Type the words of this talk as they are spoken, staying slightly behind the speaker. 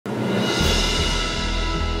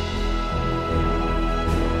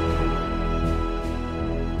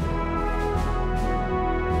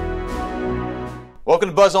Welcome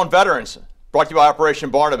to Buzz on Veterans, brought to you by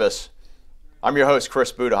Operation Barnabas. I'm your host,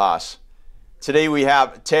 Chris Budihas. Today we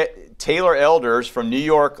have Taylor Elders from New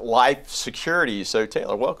York Life Securities. So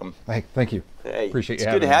Taylor, welcome. Hey, thank you. Hey, appreciate you.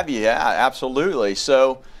 It's good to have you. Yeah, absolutely.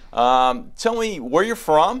 So tell me where you're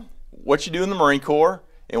from, what you do in the Marine Corps,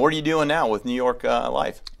 and what are you doing now with New York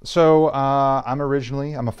Life? So I'm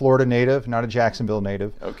a Florida native, not a Jacksonville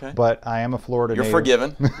native. Okay. But I am a Florida native. You're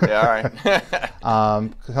forgiven. Yeah, all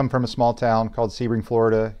right. Come from a small town called Sebring,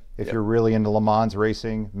 Florida. If you're really into Le Mans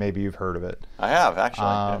racing, maybe you've heard of it. I have,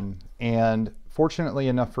 actually. And fortunately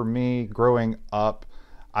enough for me, growing up,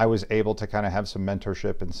 I was able to kind of have some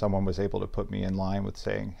mentorship, and someone was able to put me in line with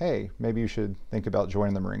saying, hey, maybe you should think about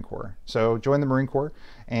joining the Marine Corps. So joined the Marine Corps,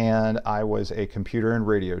 and I was a computer and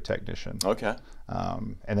radio technician. Okay.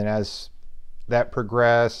 And then as that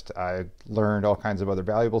progressed, I learned all kinds of other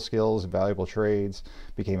valuable skills, valuable trades,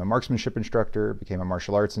 became a marksmanship instructor, became a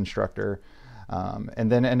martial arts instructor, and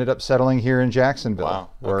then ended up settling here in Jacksonville,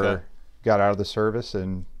 where got out of the service,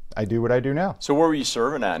 and I do what I do now. So where were you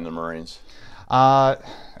serving at in the Marines?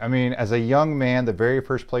 I mean, as a young man, the very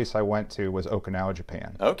first place I went to was Okinawa,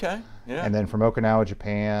 Japan. Okay, yeah. And then from Okinawa,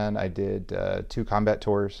 Japan, I did 2 combat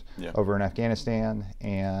tours over in Afghanistan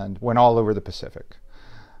and went all over the Pacific.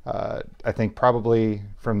 I think probably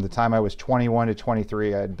from the time I was 21 to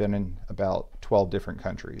 23, I had been in about 12 different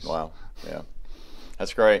countries. Wow, yeah.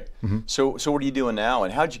 That's great. Mm-hmm. So what are you doing now,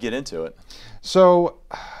 and how'd you get into it? So,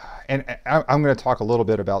 and I'm going to talk a little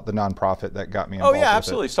bit about the nonprofit that got me involved. Oh yeah,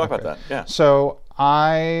 absolutely. Let's talk about that. Yeah. So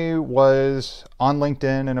I was on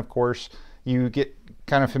LinkedIn, and of course you get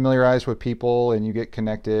kind of familiarized with people and you get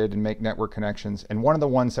connected and make network connections. And one of the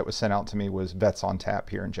ones that was sent out to me was Vets on Tap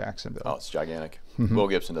here in Jacksonville. Oh, it's gigantic. Mm-hmm. Will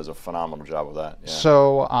Gibson does a phenomenal job with that. Yeah.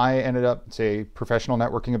 So I ended up, it's a professional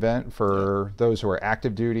networking event for those who are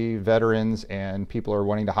active duty, veterans, and people who are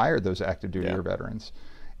wanting to hire those active duty or veterans.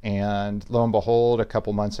 And lo and behold, a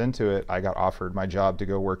couple months into it, I got offered my job to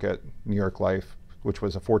go work at New York Life, which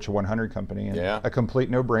was a Fortune 100 company, and a complete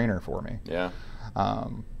no-brainer for me. Yeah.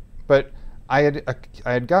 But I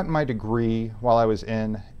had gotten my degree while I was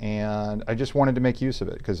in, and I just wanted to make use of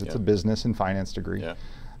it because it's a business and finance degree. Yeah.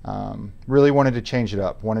 Really wanted to change it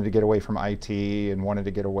up, wanted to get away from IT, and wanted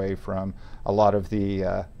to get away from a lot of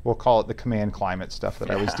the, we'll call it the command climate stuff that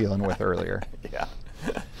I was dealing with earlier. Yeah.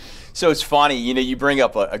 So it's funny, you bring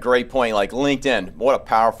up a great point, like LinkedIn. What a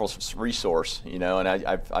powerful resource, and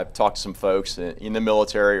I've talked to some folks in the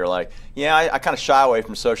military who are like, I kind of shy away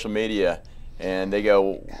from social media, and they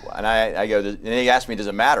go, and I go, and they ask me, does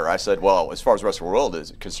it matter? I said, well, as far as the rest of the world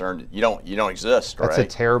is concerned, you don't exist. That's a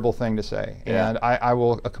terrible thing to say, and I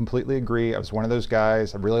will completely agree. I was one of those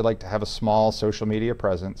guys. I really like to have a small social media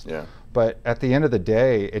presence, but at the end of the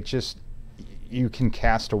day, it just, you can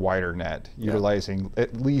cast a wider net utilizing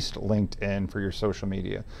at least LinkedIn for your social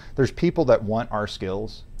media. There's people that want our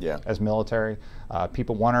skills as military.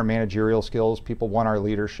 People want our managerial skills. People want our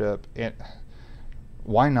leadership.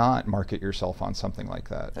 Why not market yourself on something like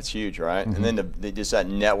that? That's huge, right? Mm-hmm. And then just that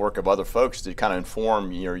network of other folks to kind of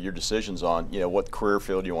inform your decisions on what career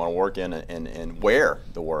field you want to work in and where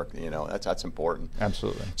to work. That's important.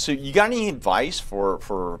 Absolutely. So you got any advice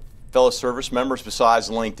for fellow service members besides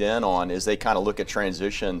LinkedIn on as they kind of look at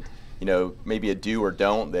transition, maybe a do or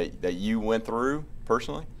don't that you went through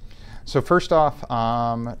personally? So first off,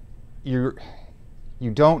 you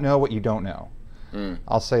don't know what you don't know.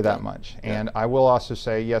 I'll say that much. And I will also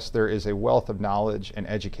say, yes, there is a wealth of knowledge and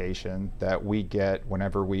education that we get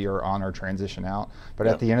whenever we are on our transition out. But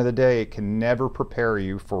at the end of the day, it can never prepare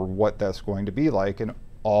you for what that's going to be like and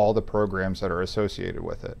all the programs that are associated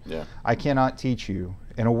with it. Yeah. I cannot teach you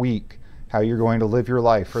in a week how you're going to live your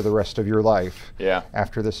life for the rest of your life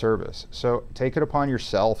after the service. So take it upon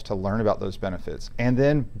yourself to learn about those benefits. And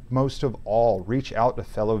then most of all, reach out to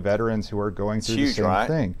fellow veterans who are going through the same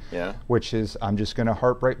thing, which is, I'm just going to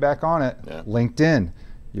harp right back on it, LinkedIn.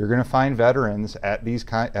 You're going to find veterans at these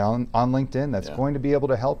on LinkedIn that's going to be able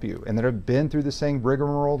to help you and that have been through the same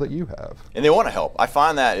rigmarole that you have. And they want to help. I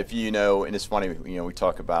find that if and it's funny, we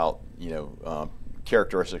talk about,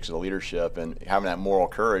 characteristics of leadership and having that moral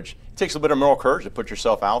courage. It takes a bit of moral courage to put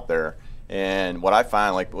yourself out there. And what I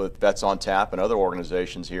find, like with Vets on Tap and other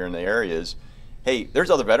organizations here in the area is, hey,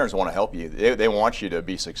 there's other veterans who want to help you. They want you to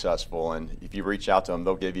be successful. And if you reach out to them,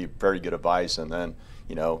 they'll give you very good advice. And then,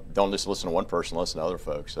 don't just listen to one person, listen to other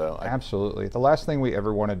folks. So absolutely. The last thing we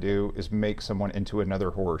ever want to do is make someone into another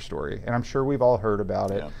horror story. And I'm sure we've all heard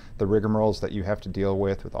about it, the rigmaroles that you have to deal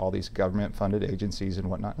with all these government-funded agencies and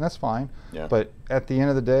whatnot. And that's fine. Yeah. But at the end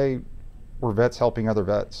of the day, we're vets helping other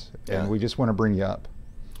vets. And we just want to bring you up.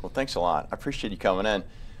 Well, thanks a lot. I appreciate you coming in.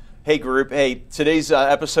 Hey group, hey, today's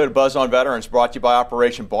episode of Buzz on Veterans brought to you by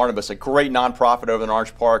Operation Barnabas, a great nonprofit over in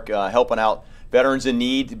Orange Park helping out veterans in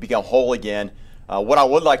need to become whole again. What I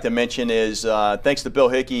would like to mention is thanks to Bill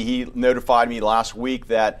Hickey, he notified me last week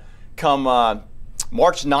that come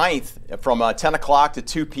March 9th from 10 o'clock to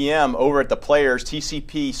 2 p.m. over at the Players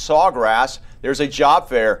TCP Sawgrass, there's a job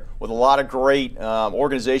fair with a lot of great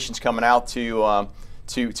organizations coming out to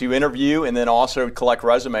interview and then also collect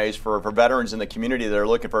resumes for veterans in the community that are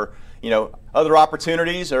looking for, other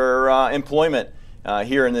opportunities or employment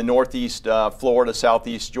here in the Northeast Florida,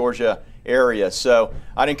 Southeast Georgia area. So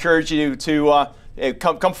I'd encourage you to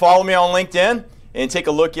come follow me on LinkedIn and take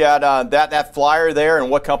a look at that flyer there and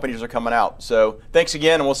what companies are coming out. So thanks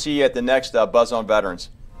again, and we'll see you at the next Buzz on Veterans.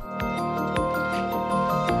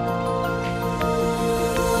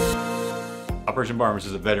 Operation Barnabas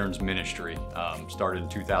is a veterans ministry, started in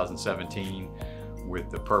 2017 with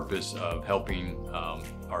the purpose of helping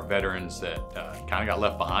our veterans that kind of got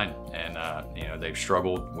left behind, and they've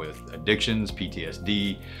struggled with addictions,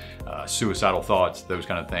 PTSD, suicidal thoughts, those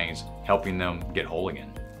kind of things, helping them get whole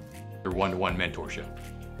again through one-to-one mentorship.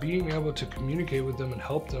 Being able to communicate with them and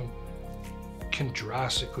help them can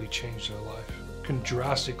drastically change their life, can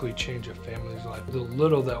drastically change a family's life. The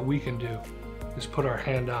little that we can do is put our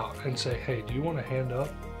hand out and say, hey, do you want a hand up?